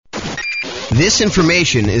This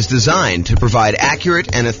information is designed to provide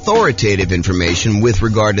accurate and authoritative information with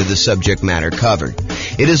regard to the subject matter covered.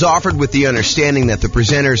 It is offered with the understanding that the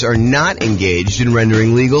presenters are not engaged in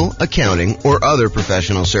rendering legal, accounting, or other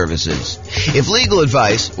professional services. If legal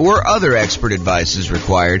advice or other expert advice is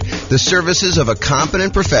required, the services of a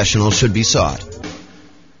competent professional should be sought.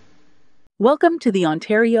 Welcome to the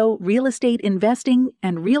Ontario Real Estate Investing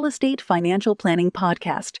and Real Estate Financial Planning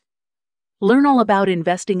Podcast. Learn all about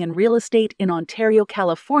investing in real estate in Ontario,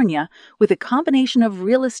 California, with a combination of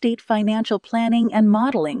real estate financial planning and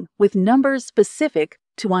modeling with numbers specific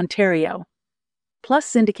to Ontario. Plus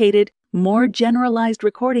syndicated, more generalized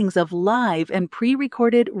recordings of live and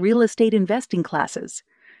pre-recorded real estate investing classes,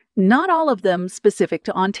 not all of them specific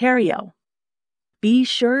to Ontario. Be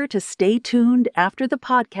sure to stay tuned after the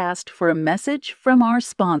podcast for a message from our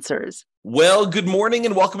sponsors. Well, good morning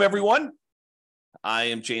and welcome, everyone. I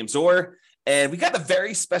am James Orr, and we got a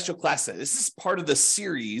very special class today. This is part of the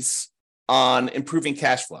series on improving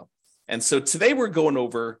cash flow. And so today we're going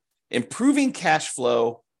over improving cash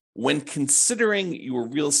flow when considering your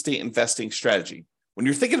real estate investing strategy. When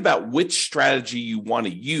you're thinking about which strategy you want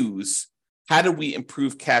to use, how do we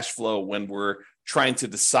improve cash flow when we're trying to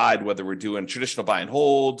decide whether we're doing traditional buy and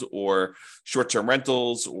hold or short-term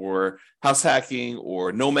rentals or house hacking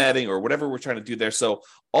or nomading or whatever we're trying to do there. So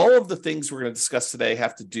all of the things we're going to discuss today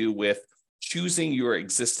have to do with choosing your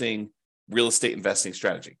existing real estate investing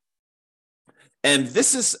strategy. And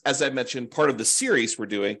this is, as I mentioned, part of the series we're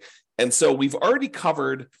doing. And so we've already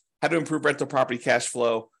covered how to improve rental property cash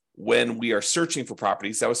flow when we are searching for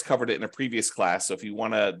properties. That was covered in a previous class. So if you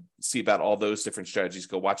want to see about all those different strategies,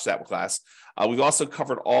 go watch that class. We've also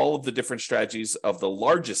covered all of the different strategies of the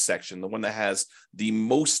largest section, the one that has the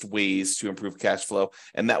most ways to improve cash flow.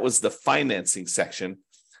 And that was the financing section.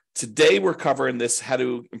 Today, we're covering this, how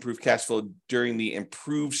to improve cash flow during the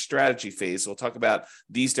improved strategy phase. We'll talk about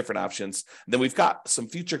these different options. And then we've got some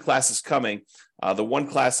future classes coming. The one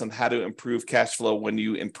class on how to improve cash flow when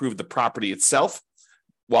you improve the property itself,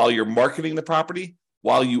 while you're marketing the property,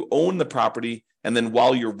 while you own the property, and then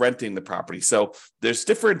while you're renting the property. So there's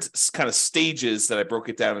different kind of stages that I broke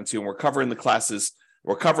it down into, and we're covering the classes.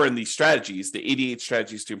 We're covering the strategies, the 88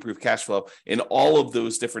 strategies to improve cash flow in all of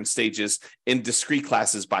those different stages in discrete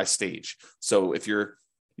classes by stage. So if you're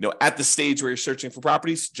at the stage where you're searching for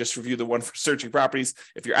properties, just review the one for searching properties.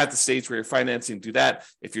 If you're at the stage where you're financing, do that.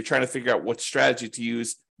 If you're trying to figure out what strategy to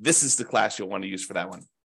use, this is the class you'll want to use for that one.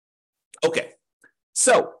 Okay,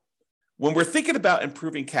 so when we're thinking about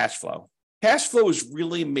improving cash flow is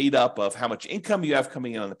really made up of how much income you have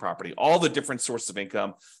coming in on the property, all the different sources of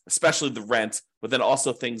income, especially the rent, but then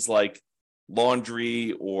also things like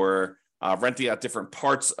laundry or renting out different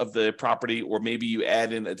parts of the property, or maybe you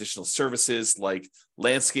add in additional services like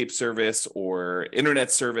landscape service or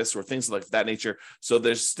internet service or things like that nature. So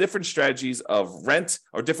there's different strategies of rent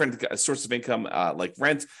or different sources of income like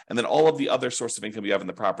rent, and then all of the other sources of income you have in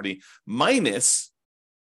the property, minus,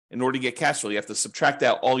 in order to get cash flow, you have to subtract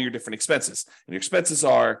out all your different expenses. And your expenses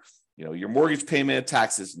are, your mortgage payment,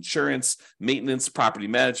 taxes, insurance, maintenance, property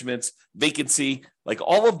management, vacancy, like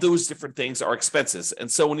all of those different things are expenses.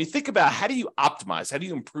 And so when you think about how do you optimize, how do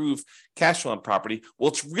you improve cash flow on property?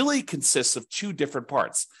 Well, it really consists of two different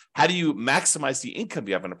parts. How do you maximize the income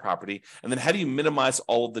you have on a property? And then how do you minimize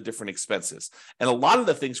all of the different expenses? And a lot of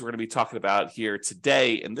the things we're going to be talking about here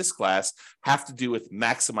today in this class have to do with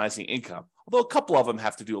maximizing income. Although a couple of them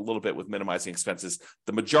have to do a little bit with minimizing expenses,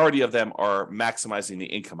 the majority of them are maximizing the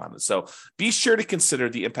income on it. So be sure to consider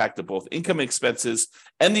the impact of both income and expenses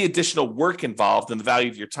and the additional work involved and the value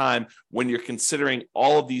of your time when you're considering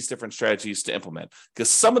all of these different strategies to implement. Because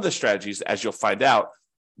some of the strategies, as you'll find out,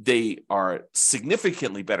 they are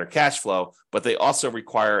significantly better cash flow, but they also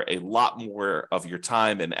require a lot more of your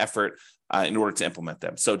time and effort in order to implement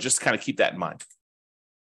them. So just kind of keep that in mind.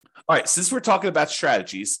 All right, since we're talking about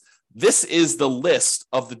strategies, this is the list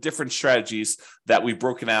of the different strategies that we've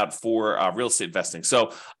broken out for real estate investing.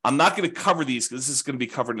 So I'm not going to cover these because this is going to be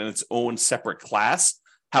covered in its own separate class.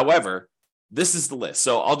 However, this is the list.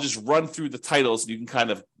 So I'll just run through the titles and you can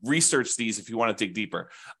kind of research these if you want to dig deeper.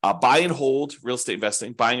 Buy and hold, real estate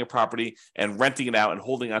investing, buying a property and renting it out and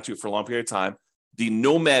holding onto it for a long period of time. The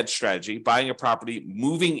nomad strategy, buying a property,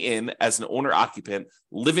 moving in as an owner-occupant,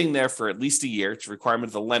 living there for at least a year. It's a requirement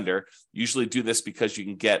of the lender. Usually do this because you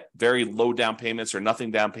can get very low down payments or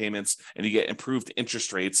nothing down payments, and you get improved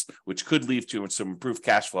interest rates, which could lead to some improved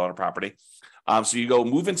cash flow on a property. So you go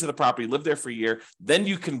move into the property, live there for a year, then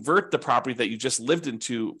you convert the property that you just lived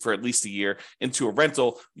into for at least a year into a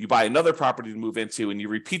rental. You buy another property to move into, and you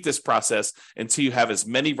repeat this process until you have as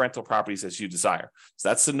many rental properties as you desire. So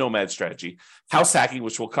that's the nomad strategy. House hacking,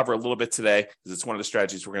 which we'll cover a little bit today, because it's one of the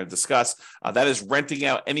strategies we're going to discuss. That is renting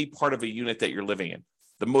out any part of a unit that you're living in.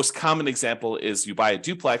 The most common example is you buy a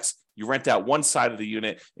duplex, you rent out one side of the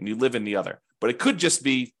unit, and you live in the other. But it could just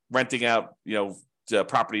be renting out, the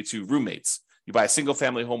property to roommates. You buy a single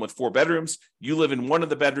family home with 4 bedrooms, you live in one of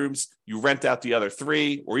the bedrooms, you rent out the other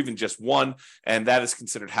 3 or even just one, and that is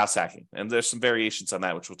considered house hacking. And there's some variations on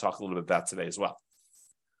that, which we'll talk a little bit about today as well.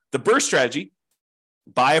 The BRRRR strategy: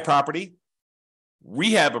 buy a property,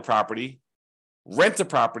 rehab a property, rent a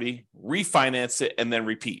property, refinance it, and then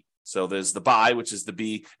repeat. So there's the buy, which is the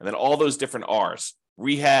B, and then all those different R's: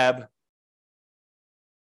 rehab,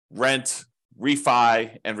 rent,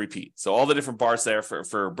 refi, and repeat. So all the different bars there for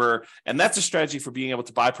BRRRR. And that's a strategy for being able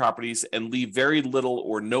to buy properties and leave very little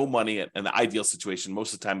or no money in the ideal situation.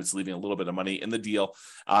 Most of the time, it's leaving a little bit of money in the deal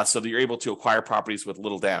so that you're able to acquire properties with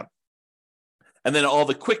little down. And then all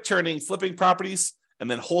the quick turning, flipping properties,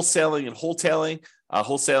 and then wholesaling and wholetailing.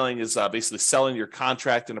 Wholesaling is basically selling your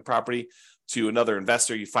contract in a property to another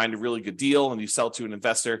investor. You find a really good deal and you sell to an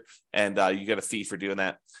investor, and you get a fee for doing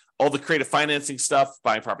that. All the creative financing stuff: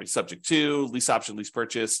 buying property subject to, lease option, lease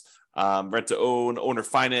purchase, rent to own, owner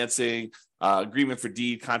financing, agreement for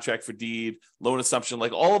deed, contract for deed, loan assumption,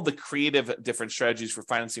 like all of the creative different strategies for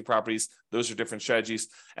financing properties. Those are different strategies.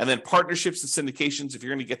 And then partnerships and syndications: if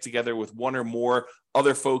you're going to get together with one or more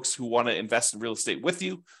other folks who want to invest in real estate with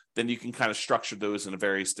you, then you can kind of structure those in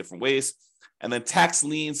various different ways. And then tax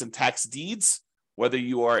liens and tax deeds: whether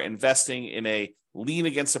you are investing in a lien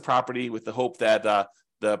against a property with the hope that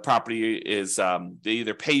the property is, they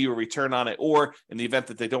either pay you a return on it, or in the event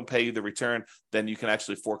that they don't pay you the return, then you can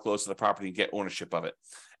actually foreclose on the property and get ownership of it.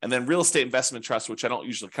 And then real estate investment trust, which I don't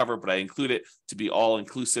usually cover, but I include it to be all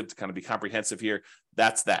inclusive, to kind of be comprehensive here.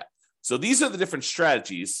 That's that. So these are the different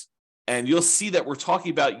strategies. And you'll see that we're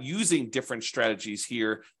talking about using different strategies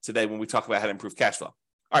here today when we talk about how to improve cash flow.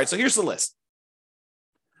 All right, so here's the list.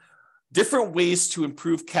 Different ways to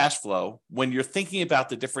improve cash flow when you're thinking about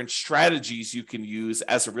the different strategies you can use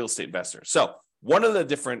as a real estate investor. So one of the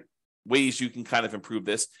different ways you can kind of improve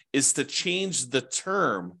this is to change the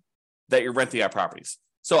term that you're renting out properties.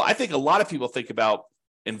 So I think a lot of people think about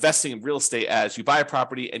investing in real estate as you buy a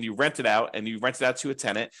property and you rent it out, and you rent it out to a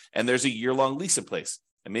tenant, and there's a year-long lease in place.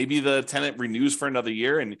 And maybe the tenant renews for another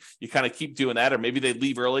year, and you kind of keep doing that. Or maybe they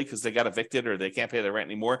leave early because they got evicted or they can't pay their rent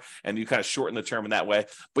anymore, and you kind of shorten the term in that way.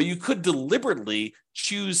 But you could deliberately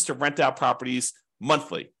choose to rent out properties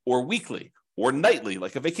monthly or weekly or nightly,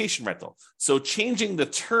 like a vacation rental. So changing the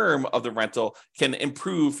term of the rental can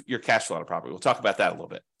improve your cash flow on a property. We'll talk about that a little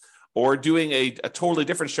bit. Or doing a totally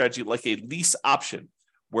different strategy, like a lease option,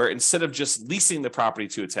 where instead of just leasing the property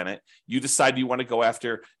to a tenant, you decide you want to go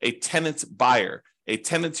after a tenant buyer, a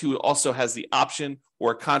tenant who also has the option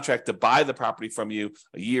or a contract to buy the property from you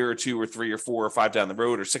a year or 2 or 3 or 4 or 5 down the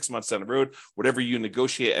road, or 6 months down the road, whatever you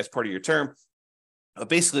negotiate as part of your term.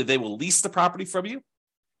 Basically, they will lease the property from you,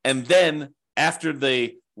 and then after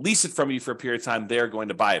they lease it from you for a period of time, they're going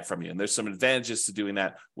to buy it from you. And there's some advantages to doing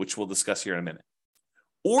that, which we'll discuss here in a minute.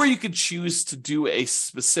 Or you could choose to do a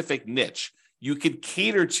specific niche. You could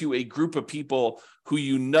cater to a group of people who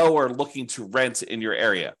you know are looking to rent in your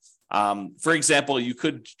area. For example, you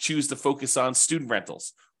could choose to focus on student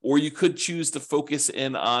rentals, or you could choose to focus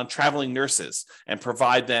in on traveling nurses and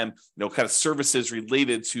provide them, kind of services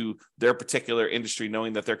related to their particular industry,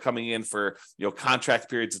 knowing that they're coming in for, contract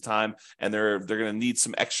periods of time, and they're going to need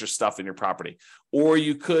some extra stuff in your property. Or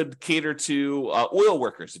you could cater to oil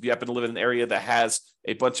workers if you happen to live in an area that has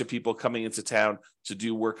a bunch of people coming into town to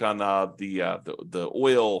do work on the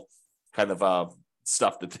oil kind of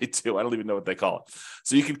stuff that they do. I don't even know what they call it.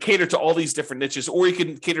 So you can cater to all these different niches, or you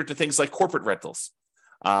can cater to things like corporate rentals.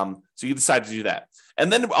 So you decide to do that.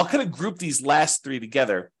 And then I'll kind of group these last 3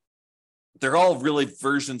 together. They're all really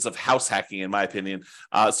versions of house hacking, in my opinion.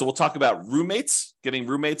 So we'll talk about roommates, getting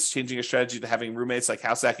roommates, changing a strategy to having roommates, like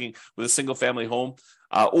house hacking with a single family home,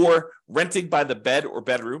 or renting by the bed or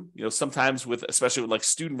bedroom. Sometimes especially with like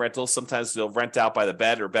student rentals, sometimes they'll rent out by the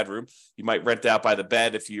bed or bedroom. You might rent out by the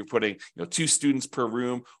bed if you're putting 2 students per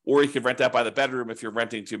room, or you could rent out by the bedroom if you're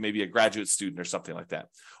renting to maybe a graduate student or something like that.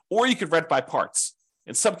 Or you could rent by parts.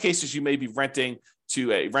 In some cases, you may be renting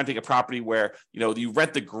to renting a property where, you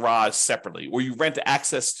rent the garage separately, or you rent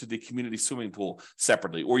access to the community swimming pool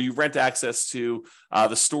separately, or you rent access to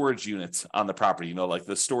the storage units on the property, like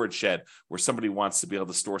the storage shed where somebody wants to be able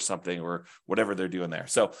to store something or whatever they're doing there.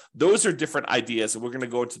 So those are different ideas, and we're going to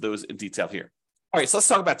go into those in detail here. All right, so let's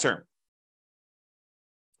talk about term.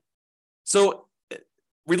 So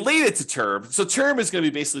related to term, so term is going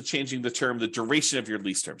to be basically changing the duration of your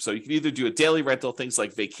lease term. So you can either do a daily rental, things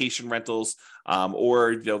like vacation rentals,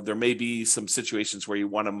 or there may be some situations where you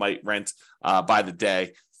might rent by the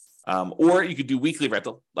day, or you could do weekly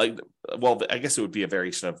rental. I guess it would be a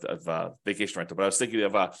variation of vacation rental. But I was thinking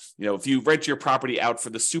of if you rent your property out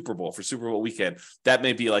for the Super Bowl weekend, that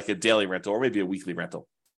may be like a daily rental or maybe a weekly rental.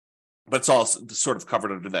 But it's all sort of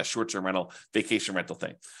covered under that short-term rental, vacation rental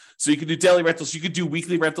thing. So you can do daily rentals. You could do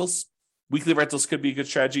weekly rentals. Weekly rentals could be a good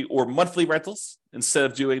strategy, or monthly rentals. Instead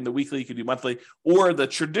of doing the weekly, you could do monthly. Or the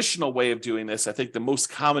traditional way of doing this, I think the most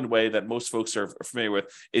common way that most folks are familiar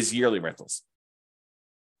with, is yearly rentals.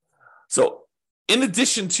 So in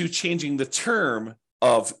addition to changing the term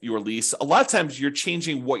of your lease, a lot of times you're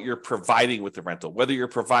changing what you're providing with the rental, whether you're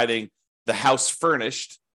providing the house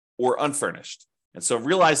furnished or unfurnished. And so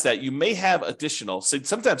realize that you may have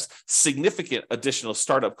sometimes significant additional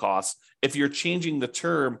startup costs if you're changing the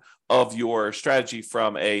term of your strategy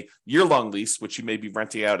from a year-long lease, which you may be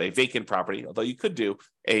renting out a vacant property, although you could do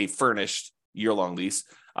a furnished year-long lease,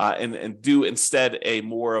 and do instead a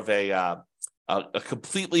more of a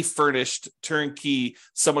completely furnished turnkey.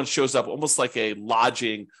 Someone shows up almost like a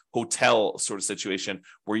lodging hotel sort of situation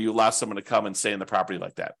where you allow someone to come and stay in the property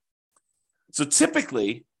like that. So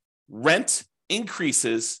typically, rent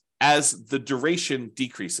increases as the duration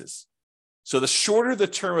decreases. So the shorter the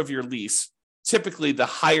term of your lease, typically the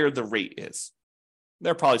higher the rate is.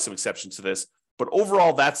 There are probably some exceptions to this, but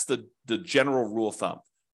overall, that's the general rule of thumb.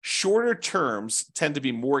 Shorter terms tend to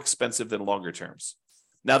be more expensive than longer terms.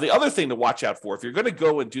 Now, the other thing to watch out for, if you're going to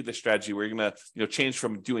go and do the strategy where you're going to change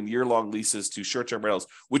from doing year-long leases to short-term rentals,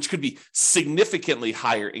 which could be significantly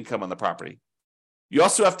higher income on the property, you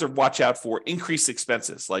also have to watch out for increased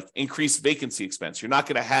expenses, like increased vacancy expense. You're not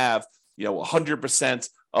going to have 100%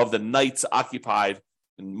 of the nights occupied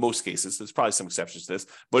in most cases. There's probably some exceptions to this,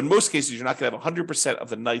 but in most cases, you're not going to have 100% of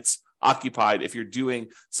the nights occupied if you're doing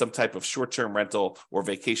some type of short-term rental or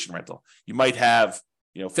vacation rental. You might have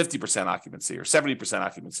 50% occupancy or 70%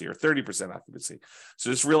 occupancy or 30% occupancy.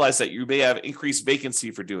 So just realize that you may have increased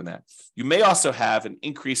vacancy for doing that. You may also have an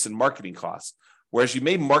increase in marketing costs. Whereas you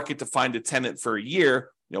may market to find a tenant for a year,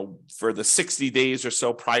 for the 60 days or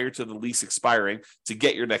so prior to the lease expiring to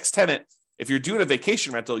get your next tenant. If you're doing a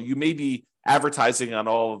vacation rental, you may be advertising on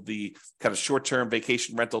all of the kind of short-term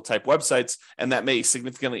vacation rental type websites, and that may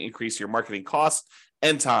significantly increase your marketing costs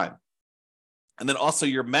and time. And then also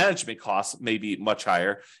your management costs may be much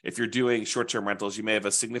higher. If you're doing short-term rentals, you may have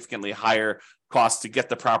a significantly higher cost to get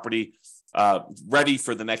the property ready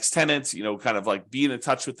for the next tenants, kind of like being in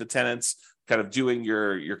touch with the tenants, kind of doing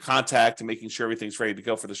your contact and making sure everything's ready to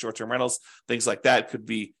go for the short-term rentals. Things like that could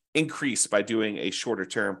be increased by doing a shorter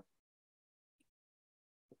term.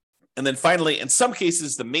 And then finally, in some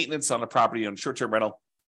cases, the maintenance on a property on short-term rental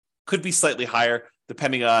could be slightly higher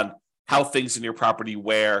depending on how things in your property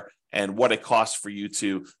wear and what it costs for you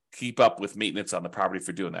to keep up with maintenance on the property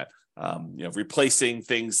for doing that. Replacing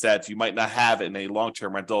things that you might not have in a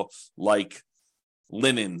long-term rental, like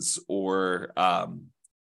linens or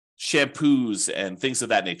shampoos and things of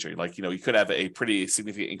that nature. Like, you could have a pretty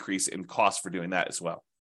significant increase in cost for doing that as well.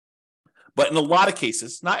 But in a lot of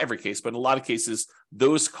cases, not every case, but in a lot of cases,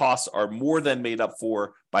 those costs are more than made up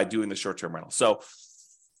for by doing the short-term rental. So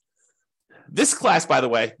this class, by the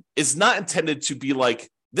way, is not intended to be like,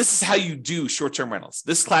 this is how you do short-term rentals.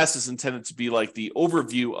 This class is intended to be like the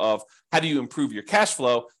overview of how do you improve your cash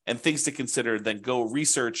flow and things to consider, then go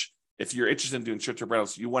research. If you're interested in doing short-term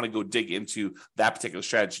rentals, you want to go dig into that particular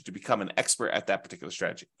strategy to become an expert at that particular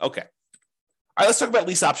strategy. Okay. All right, let's talk about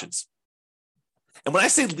lease options. And when I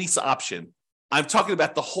say lease option, I'm talking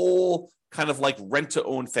about the whole kind of like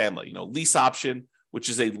rent-to-own family. Lease option, which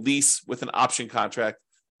is a lease with an option contract.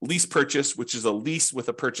 Lease purchase, which is a lease with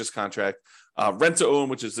a purchase contract. Rent-to-own,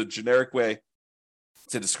 which is a generic way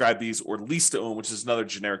to describe these, or lease to own, which is another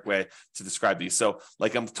generic way to describe these. So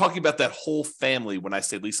like I'm talking about that whole family when I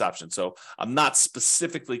say lease option. So I'm not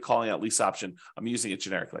specifically calling out lease option. I'm using it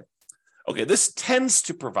generically. Okay, this tends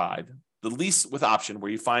to provide the lease with option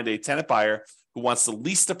where you find a tenant buyer who wants to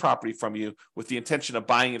lease the property from you with the intention of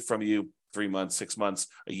buying it from you 3 months, 6 months,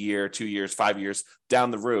 a year, 2 years, 5 years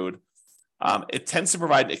down the road. It tends to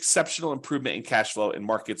provide exceptional improvement in cash flow in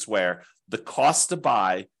markets where the cost to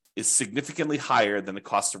buy is significantly higher than the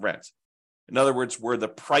cost to rent. In other words, where the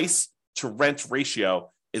price to rent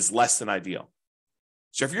ratio is less than ideal.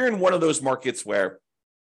 So if you're in one of those markets where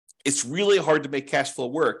it's really hard to make cash flow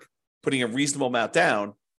work, putting a reasonable amount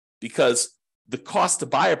down because the cost to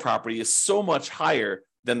buy a property is so much higher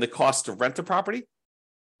than the cost to rent a property,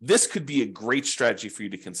 this could be a great strategy for you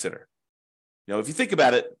to consider. If you think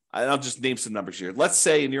about it, I'll just name some numbers here. Let's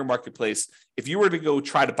say in your marketplace, if you were to go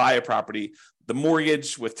try to buy a property, the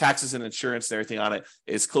mortgage with taxes and insurance and everything on it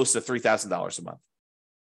is close to $3,000 a month.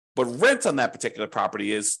 But rent on that particular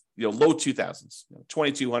property is, low 2000s,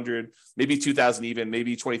 2,200, maybe 2,000 even,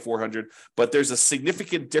 maybe 2,400. But there's a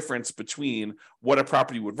significant difference between what a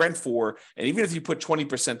property would rent for, and even if you put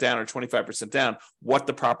 20% down or 25% down, what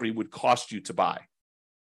the property would cost you to buy.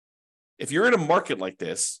 If you're in a market like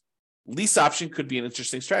this, lease option could be an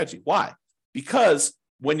interesting strategy. Why? Because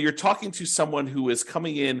when you're talking to someone who is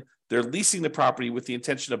coming in, they're leasing the property with the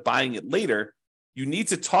intention of buying it later, you need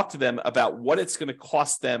to talk to them about what it's going to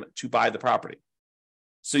cost them to buy the property.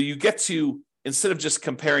 So you get to, instead of just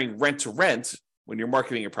comparing rent to rent when you're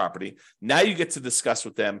marketing your property, now you get to discuss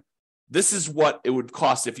with them, this is what it would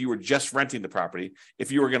cost if you were just renting the property.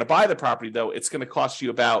 If you were going to buy the property, though, it's going to cost you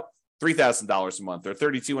about $3,000 a month or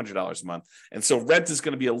 $3,200 a month. And so rent is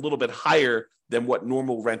going to be a little bit higher than what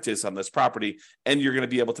normal rent is on this property, and you're going to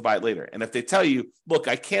be able to buy it later. And if they tell you, look,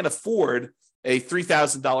 I can't afford a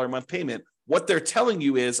 $3,000 a month payment, what they're telling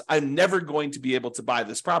you is, I'm never going to be able to buy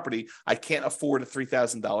this property. I can't afford a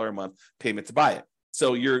 $3,000 a month payment to buy it.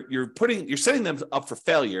 So you're setting them up for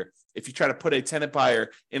failure if you try to put a tenant buyer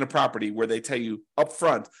in a property where they tell you up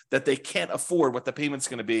front that they can't afford what the payment's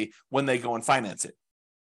going to be when they go and finance it.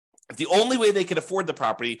 If the only way they can afford the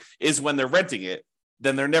property is when they're renting it,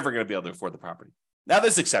 then they're never going to be able to afford the property. Now,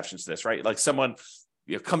 there's exceptions to this, right? Like someone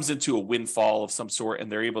comes into a windfall of some sort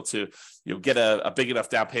and they're able to get a big enough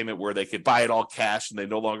down payment where they could buy it all cash and they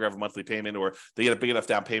no longer have a monthly payment, or they get a big enough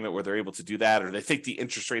down payment where they're able to do that, or they think the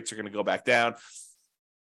interest rates are going to go back down.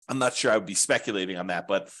 I'm not sure I would be speculating on that,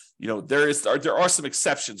 but there are some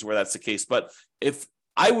exceptions where that's the case. But if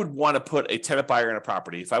I would want to put a tenant buyer in a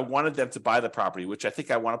property, if I wanted them to buy the property, which I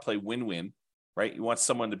think I want to play win-win, right? You want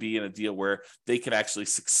someone to be in a deal where they can actually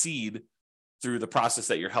succeed through the process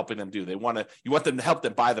that you're helping them do. You want them to help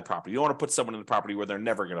them buy the property. You don't want to put someone in the property where they're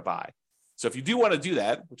never going to buy. So if you do want to do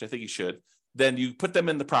that, which I think you should, then you put them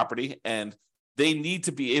in the property and they need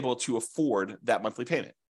to be able to afford that monthly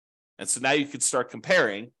payment. And so now you could start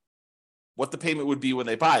comparing what the payment would be when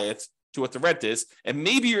they buy it to what the rent is, and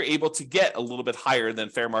maybe you're able to get a little bit higher than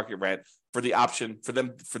fair market rent for the option for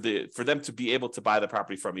them to be able to buy the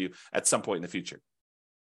property from you at some point in the future.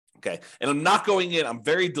 Okay. And I'm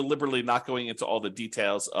very deliberately not going into all the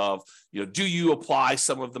details of, do you apply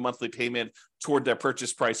some of the monthly payment toward their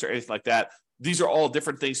purchase price or anything like that? These are all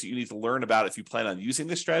different things that you need to learn about if you plan on using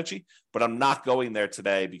this strategy, but I'm not going there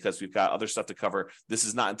today because we've got other stuff to cover. This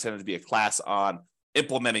is not intended to be a class on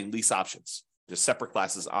implementing lease options. There's separate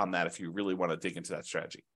classes on that if you really want to dig into that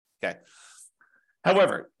strategy. Okay.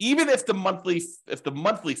 However, even if the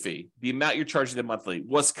monthly fee, the amount you're charging them monthly,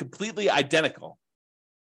 was completely identical,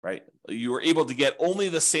 right? You were able to get only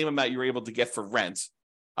the same amount you were able to get for rent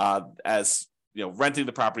as renting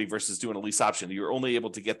the property versus doing a lease option. You were only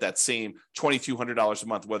able to get that same $2,200 a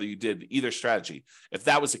month, whether you did either strategy. If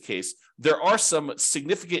that was the case, there are some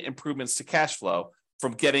significant improvements to cash flow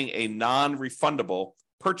from getting a non-refundable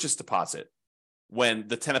purchase deposit when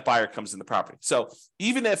the tenant buyer comes in the property. So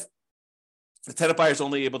even if the tenant buyer is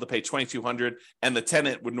only able to pay $2,200 and the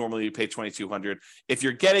tenant would normally pay $2,200, if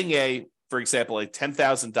you're getting for example, a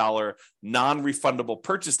 $10,000 non-refundable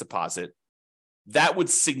purchase deposit, that would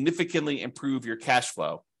significantly improve your cash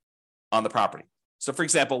flow on the property. So for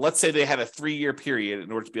example, let's say they had a 3-year period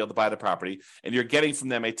in order to be able to buy the property, and you're getting from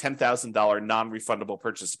them a $10,000 non-refundable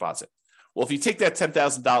purchase deposit. Well, if you take that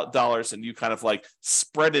 $10,000 and you kind of like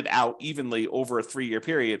spread it out evenly over a 3-year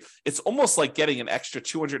period, it's almost like getting an extra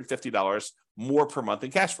 $250 more per month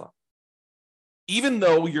in cash flow. Even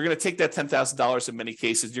though you're going to take that $10,000 in many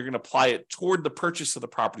cases, you're going to apply it toward the purchase of the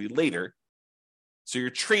property later. So you're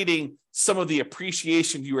trading some of the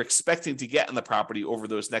appreciation you were expecting to get in the property over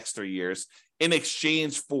those next 3 years in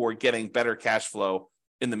exchange for getting better cash flow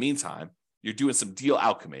in the meantime. You're doing some deal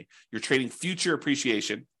alchemy. You're trading future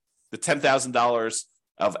appreciation, the $10,000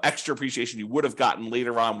 of extra appreciation you would have gotten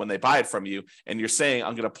later on when they buy it from you. And you're saying,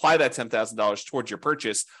 I'm going to apply that $10,000 towards your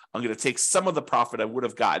purchase. I'm going to take some of the profit I would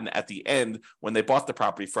have gotten at the end when they bought the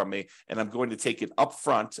property from me, and I'm going to take it up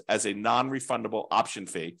front as a non-refundable option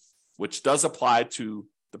fee, which does apply to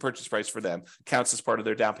the purchase price for them, counts as part of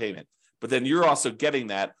their down payment. But then you're also getting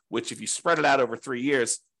that, which if you spread it out over 3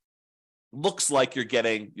 years, looks like you're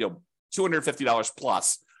getting $250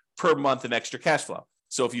 plus per month in extra cash flow.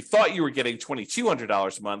 So if you thought you were getting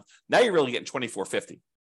 $2,200 a month, now you're really getting $2,450,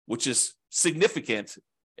 which is significant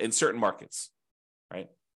in certain markets, right?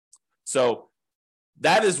 So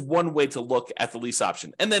that is one way to look at the lease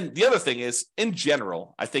option. And then the other thing is, in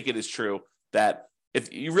general, I think it is true that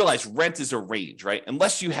if you realize rent is a range, right?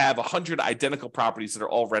 Unless you have 100 identical properties that are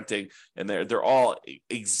all renting and they're all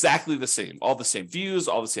exactly the same, all the same views,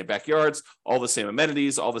 all the same backyards, all the same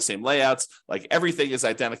amenities, all the same layouts, like everything is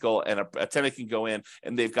identical, and a tenant can go in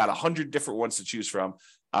and they've got 100 different ones to choose from.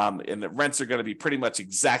 And the rents are going to be pretty much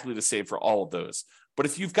exactly the same for all of those. But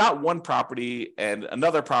if you've got one property and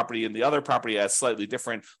another property, and the other property has slightly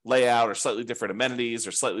different layout or slightly different amenities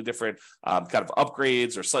or slightly different kind of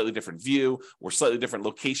upgrades or slightly different view or slightly different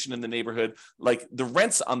location in the neighborhood, like the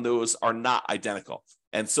rents on those are not identical.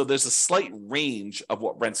 And so there's a slight range of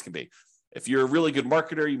what rents can be. If you're a really good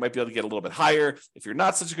marketer, you might be able to get a little bit higher. If you're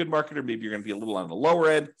not such a good marketer, maybe you're going to be a little on the lower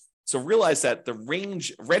end. So realize that the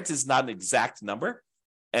range, rent is not an exact number,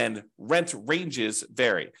 and rent ranges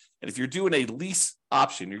vary. And if you're doing a lease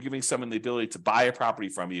option, you're giving someone the ability to buy a property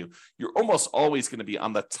from you, you're almost always going to be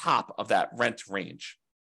on the top of that rent range.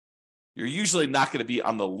 You're usually not going to be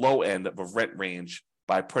on the low end of a rent range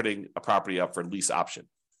by putting a property up for lease option,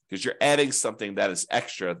 because you're adding something that is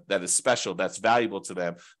extra, that is special, that's valuable to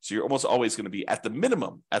them. So you're almost always going to be at the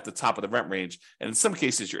minimum at the top of the rent range. And in some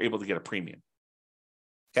cases, you're able to get a premium.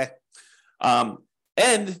 Okay.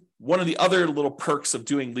 And one of the other little perks of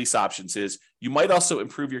doing lease options is you might also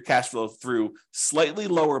improve your cash flow through slightly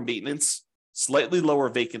lower maintenance, slightly lower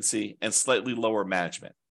vacancy, and slightly lower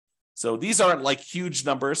management. So these aren't like huge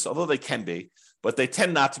numbers, although they can be, but they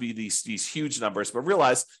tend not to be these huge numbers. But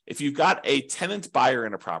realize if you've got a tenant buyer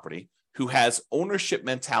in a property who has ownership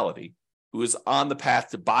mentality, who is on the path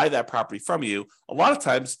to buy that property from you, a lot of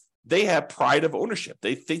times they have pride of ownership.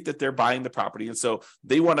 They think that they're buying the property, and so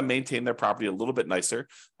they want to maintain their property a little bit nicer.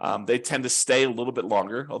 They tend to stay a little bit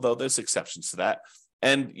longer, although there's exceptions to that.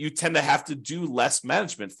 And you tend to have to do less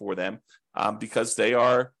management for them because they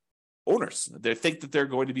are owners. They think that they're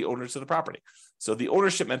going to be owners of the property. So the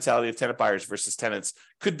ownership mentality of tenant buyers versus tenants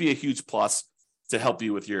could be a huge plus to help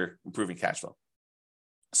you with your improving cash flow.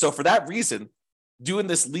 So for that reason, doing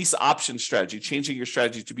this lease option strategy, changing your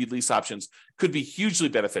strategy to be lease options, could be hugely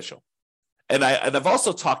beneficial. And I've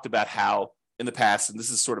also talked about how in the past, and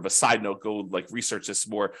this is sort of a side note, go like research this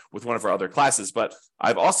more with one of our other classes, but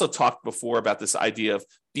I've also talked before about this idea of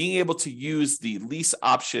being able to use the lease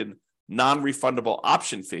option non-refundable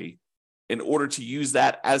option fee in order to use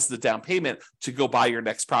that as the down payment to go buy your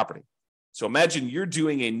next property. So imagine you're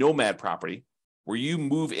doing a nomad property where you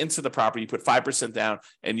move into the property, you put 5% down,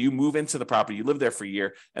 and you move into the property, you live there for a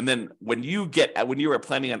year. And then when you are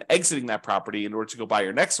planning on exiting that property in order to go buy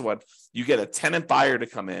your next one, you get a tenant buyer to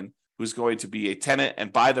come in who's going to be a tenant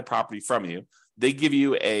and buy the property from you. They give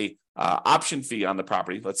you a option fee on the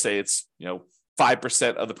property. Let's say it's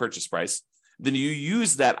 5% of the purchase price. Then you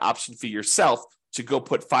use that option fee yourself to go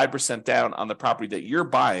put 5% down on the property that you're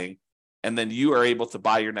buying, and then you are able to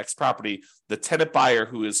buy your next property. The tenant buyer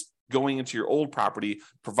who is going into your old property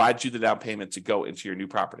provides you the down payment to go into your new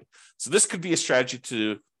property. So this could be a strategy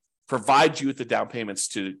to provide you with the down payments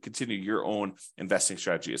to continue your own investing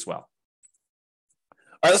strategy as well. All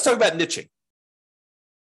right, let's talk about niching.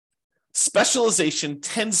 Specialization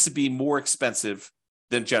tends to be more expensive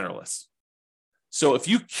than generalists. So if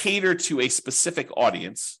you cater to a specific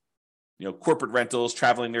audience, corporate rentals,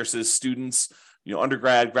 traveling nurses, students,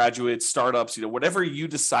 undergrad, graduates, startups, whatever you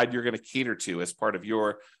decide you're going to cater to as part of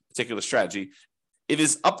your particular strategy, it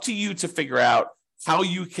is up to you to figure out how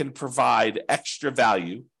you can provide extra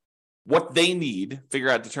value, what they need,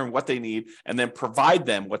 determine what they need, and then provide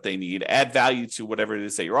them what they need, add value to whatever it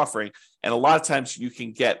is that you're offering. And a lot of times you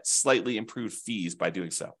can get slightly improved fees by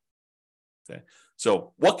doing so. Okay.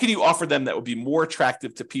 So what can you offer them that would be more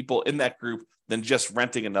attractive to people in that group than just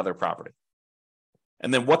renting another property?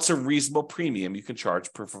 And then what's a reasonable premium you can charge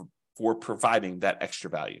for providing that extra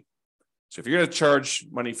value? So if you're going to charge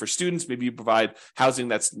money for students, maybe you provide housing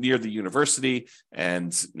that's near the university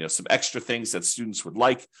and some extra things that students would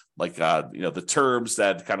like the terms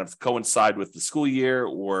that kind of coincide with the school year,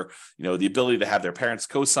 or the ability to have their parents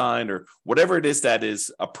co-sign, or whatever it is that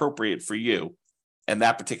is appropriate for you and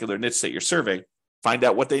that particular niche that you're serving. Find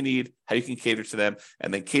out what they need, how you can cater to them,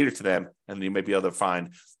 and then cater to them, and then you may be able to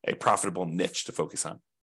find a profitable niche to focus on.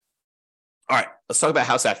 All right, let's talk about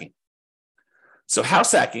house hacking. So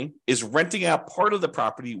house hacking is renting out part of the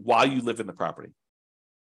property while you live in the property.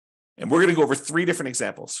 And we're going to go over 3 different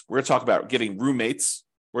examples. We're going to talk about getting roommates.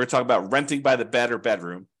 We're going to talk about renting by the bed or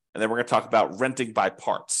bedroom. And then we're going to talk about renting by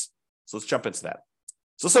parts. So let's jump into that.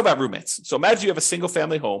 So let's talk about roommates. So imagine you have a single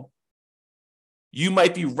family home. You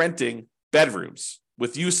might be renting bedrooms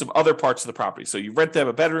with use of other parts of the property. So you rent them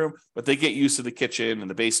a bedroom, but they get use of the kitchen and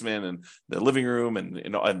the basement and the living room and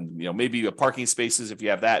maybe a parking spaces if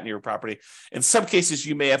you have that in your property. In some cases,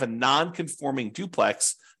 you may have a non-conforming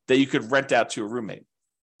duplex that you could rent out to a roommate.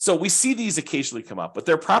 So we see these occasionally come up, but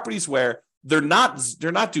they're properties where they're not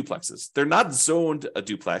duplexes. They're not zoned a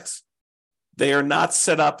duplex. They are not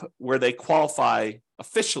set up where they qualify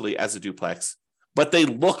officially as a duplex, but they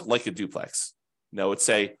look like a duplex. It's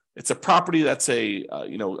a property that's a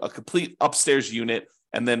complete upstairs unit,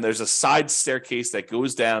 and then there's a side staircase that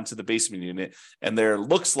goes down to the basement unit, and there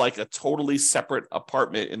looks like a totally separate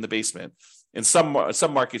apartment in the basement. In some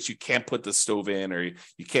markets, you can't put the stove in, or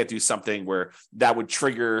you can't do something where that would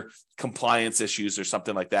trigger compliance issues or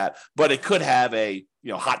something like that. But it could have a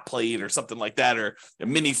hot plate or something like that, or a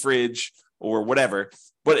mini fridge or whatever.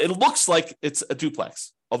 But it looks like it's a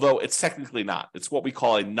duplex, although it's technically not. It's what we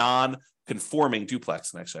call a non-conforming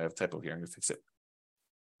duplex. And actually, I have a typo here. I'm going to fix it.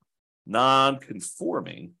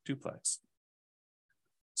 Non-conforming duplex.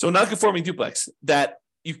 So non-conforming duplex that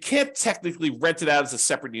you can't technically rent it out as a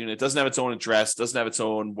separate unit. It doesn't have its own address, doesn't have its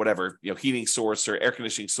own whatever, heating source or air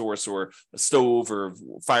conditioning source or a stove or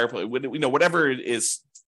fireplace, whatever it is,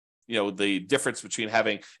 the difference between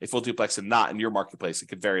having a full duplex and not in your marketplace, it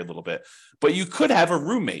could vary a little bit. But you could have a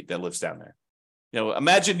roommate that lives down there.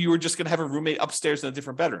 Imagine you were just going to have a roommate upstairs in a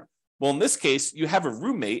different bedroom. Well, in this case, you have a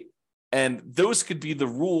roommate, and those could be the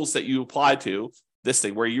rules that you apply to this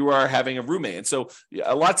thing where you are having a roommate. And so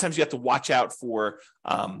a lot of times you have to watch out for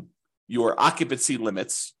your occupancy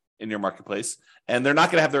limits in your marketplace, and they're not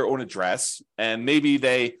going to have their own address. And maybe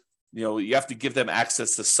you have to give them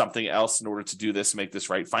access to something else in order to do this and make this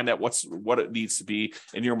right. Find out what it needs to be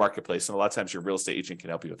in your marketplace. And a lot of times your real estate agent can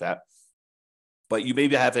help you with that. But you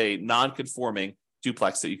maybe have a non-conforming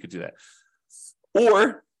duplex that you could do that.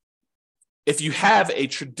 Or if you have a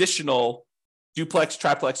traditional duplex,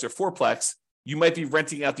 triplex, or fourplex, you might be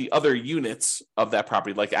renting out the other units of that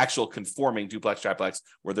property, like actual conforming duplex, triplex,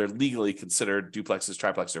 where they're legally considered duplexes,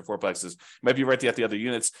 triplexes, or fourplexes. You might be renting out the other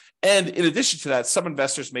units. And in addition to that, some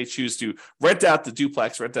investors may choose to rent out the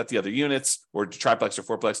duplex, rent out the other units, or triplex or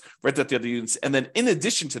fourplex, rent out the other units. And then in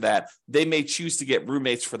addition to that, they may choose to get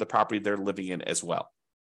roommates for the property they're living in as well.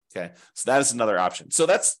 Okay, so that is another option. So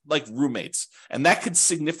that's like roommates. And that could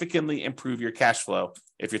significantly improve your cash flow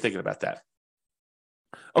if you're thinking about that.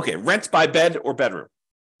 Okay, rent by bed or bedroom.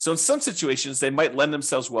 So in some situations, they might lend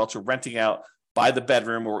themselves well to renting out by the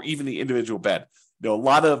bedroom or even the individual bed. A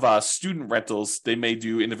lot of student rentals, they may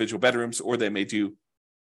do individual bedrooms, or they may do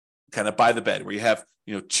kind of by the bed, where you have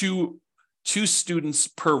two students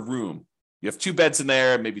per room. You have two beds in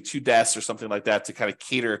there, maybe two desks or something like that to kind of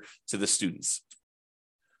cater to the students.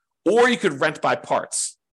 Or you could rent by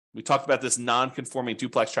parts. We talked about this non-conforming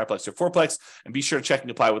duplex, triplex, or fourplex, and be sure to check and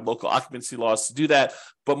comply with local occupancy laws to do that.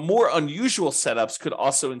 But more unusual setups could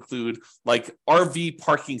also include like RV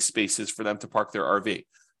parking spaces for them to park their RV.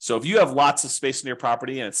 So if you have lots of space in your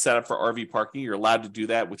property and it's set up for RV parking, you're allowed to do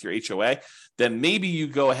that with your HOA, then maybe you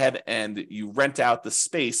go ahead and you rent out the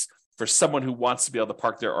space for someone who wants to be able to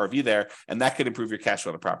park their RV there, and that could improve your cash flow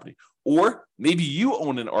on the property. Or maybe you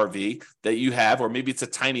own an RV that you have, or maybe it's a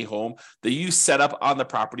tiny home that you set up on the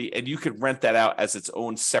property, and you could rent that out as its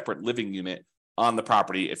own separate living unit on the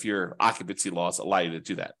property if your occupancy laws allow you to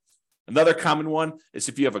do that. Another common one is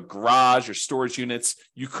if you have a garage or storage units,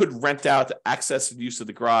 you could rent out the access and use of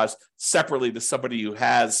the garage separately to somebody who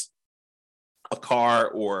has a car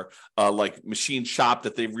or like machine shop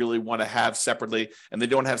that they really want to have separately, and they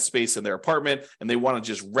don't have space in their apartment, and they want to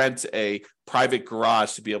just rent a private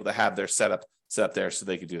garage to be able to have their setup there, so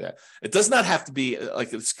they can do that. It does not have to be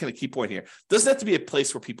like, it's kind of key point here. It doesn't have to be a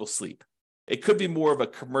place where people sleep. It could be more of a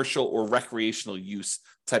commercial or recreational use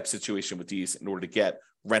type situation with these in order to get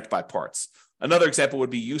rent by parts. Another example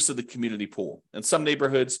would be use of the community pool. In some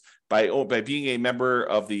neighborhoods, by being a member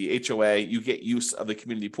of the HOA, you get use of the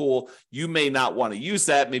community pool. You may not want to use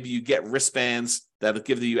that. Maybe you get wristbands that'll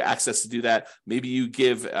give you access to do that. Maybe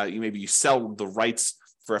you sell the rights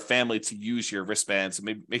for a family to use your wristbands. So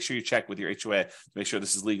maybe make sure you check with your HOA to make sure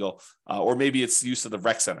this is legal. Or maybe it's use of the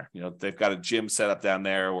rec center. They've got a gym set up down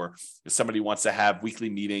there, or if somebody wants to have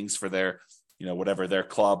weekly meetings for their whatever, their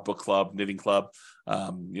club, book club, knitting club,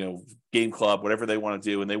 game club, whatever they want to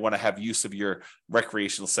do, and they want to have use of your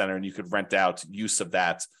recreational center, and you could rent out use of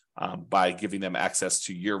that by giving them access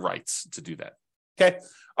to your rights to do that. Okay.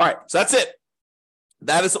 All right. So that's it.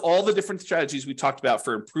 That is all the different strategies we talked about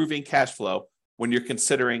for improving cash flow when you're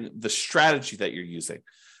considering the strategy that you're using.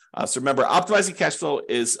 So remember, optimizing cash flow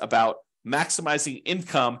is about maximizing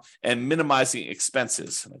income and minimizing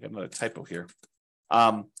expenses. I got another typo here.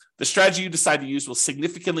 The strategy you decide to use will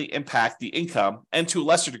significantly impact the income and, to a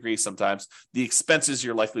lesser degree sometimes, the expenses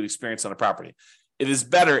you're likely to experience on a property. It is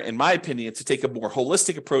better, in my opinion, to take a more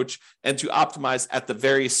holistic approach and to optimize at the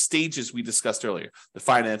various stages we discussed earlier: the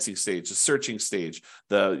financing stage, the searching stage,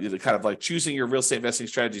 the kind of like choosing your real estate investing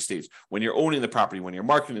strategy stage, when you're owning the property, when you're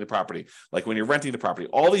marketing the property, like when you're renting the property,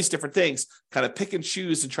 all these different things. Kind of pick and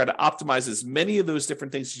choose and try to optimize as many of those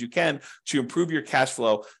different things as you can to improve your cash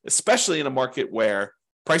flow, especially in a market where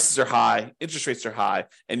prices are high, interest rates are high,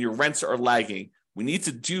 and your rents are lagging. We need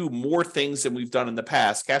to do more things than we've done in the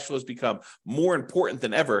past. Cash flow has become more important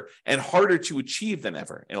than ever and harder to achieve than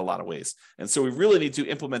ever in a lot of ways. And so we really need to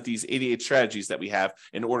implement these 88 strategies that we have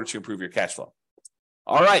in order to improve your cash flow.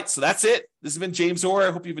 All right, so that's it. This has been James Orr.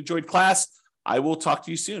 I hope you've enjoyed class. I will talk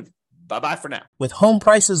to you soon. Bye-bye for now. With home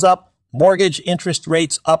prices up, mortgage interest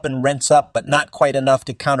rates up, and rents up, but not quite enough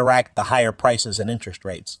to counteract the higher prices and interest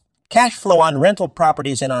rates, cash flow on rental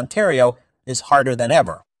properties in Ontario is harder than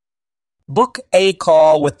ever. Book a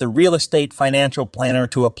call with the Real Estate Financial Planner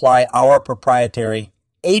to apply our proprietary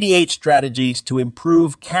 88 strategies to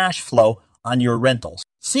improve cash flow on your rentals.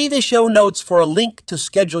 See the show notes for a link to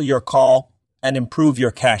schedule your call and improve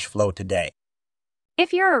your cash flow today.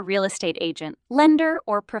 If you're a real estate agent, lender,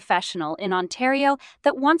 or professional in Ontario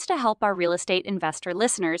that wants to help our real estate investor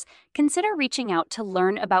listeners, consider reaching out to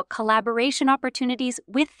learn about collaboration opportunities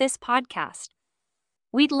with this podcast.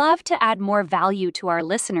 We'd love to add more value to our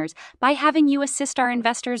listeners by having you assist our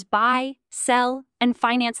investors buy, sell, and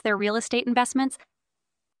finance their real estate investments.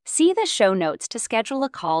 See the show notes to schedule a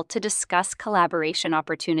call to discuss collaboration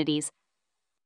opportunities.